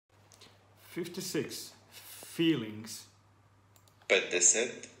56. Feelings.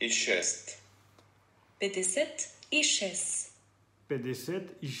 56. 56.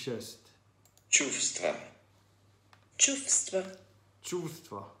 56. Чувства. Чувства.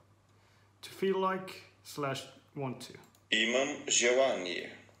 Чувства. To feel like / want to. Имам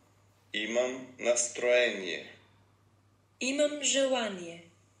желание. Имам настроение. Имам желание.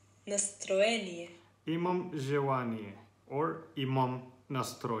 Настроение. Имам желание or имам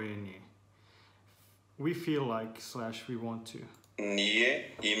настроение. We feel like / we want to.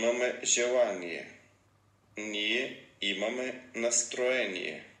 Ние имаме желание. Ние имаме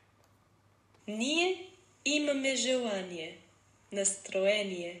настроение. Ние имаме желание.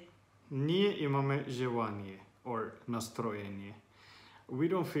 Настроение. Ние имаме желание or настроение. We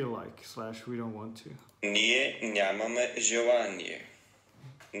don't feel like / we don't want to. Ние нямаме желание.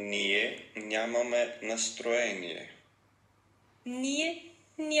 Ние нямаме настроение. Ние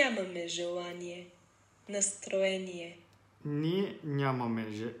нямаме желание. Настроение. Ние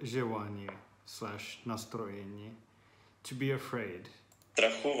нямаме желание / настроение. To be afraid.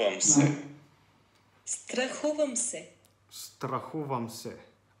 Страхувам се. Страхувам се. Страхувам се.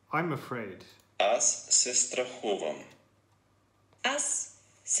 I'm afraid. Аз се страхувам. Аз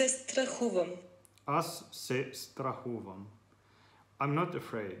се страхувам. Аз се страхувам. I'm not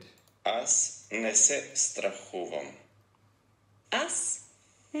afraid. Аз не се страхувам. Аз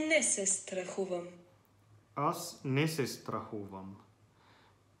не се страхувам. Аз не се страхувам.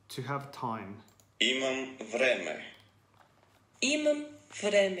 To have time. Имам време. Имам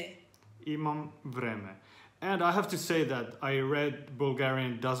време. Имам време. And I have to say that I read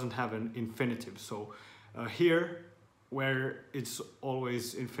Bulgarian doesn't have an infinitive. So here, where it's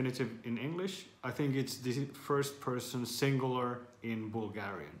always infinitive in English, I think it's the first person singular in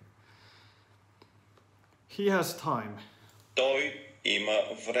Bulgarian. He has time. Той има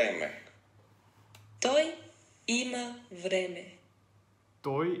време. Той има време.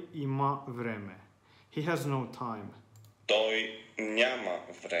 Той има време. He has no time. Той няма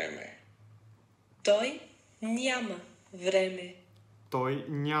време. Той няма време. Той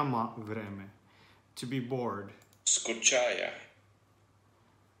няма време. To be bored. Скучая.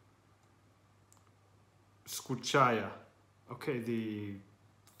 Скучая. Okay, the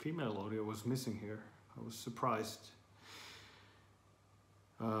female audio was missing here. I was surprised.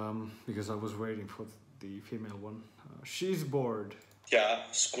 Because I was waiting for the female one. She's bored. Тя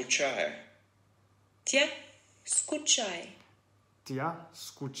скучае. Тя скучае. Тя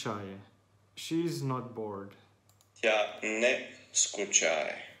скучае. She's not bored. Тя не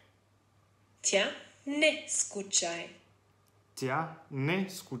скучае. Тя не скучае. Тя не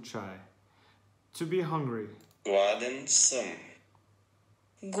скучае. To be hungry. Гладен съм.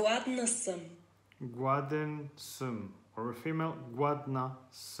 Гладна съм. Гладен съм. Or a female, гладна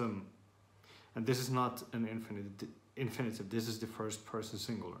съм. And this is not an infinitive. This is the first person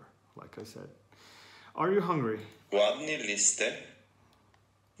singular, like I said. Are you hungry? Гладни ли сте?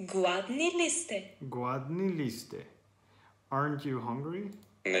 Гладни ли сте? Гладни ли сте? Aren't you hungry?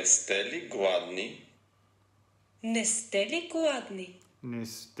 Не сте ли гладни? Не сте ли гладни? Не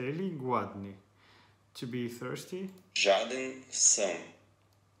сте ли гладни? To be thirsty? Жаден съм.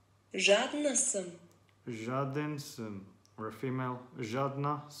 Жадна съм. Жаден съм. Or a female,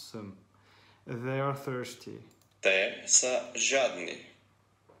 жадна съм. They are thirsty. Те са жадни.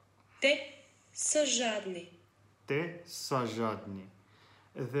 Те са жадни. Те са жадни.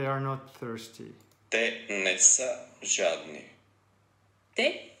 They are not thirsty. Те не са жадни.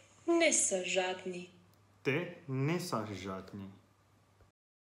 Те не са жадни. Те не са жадни.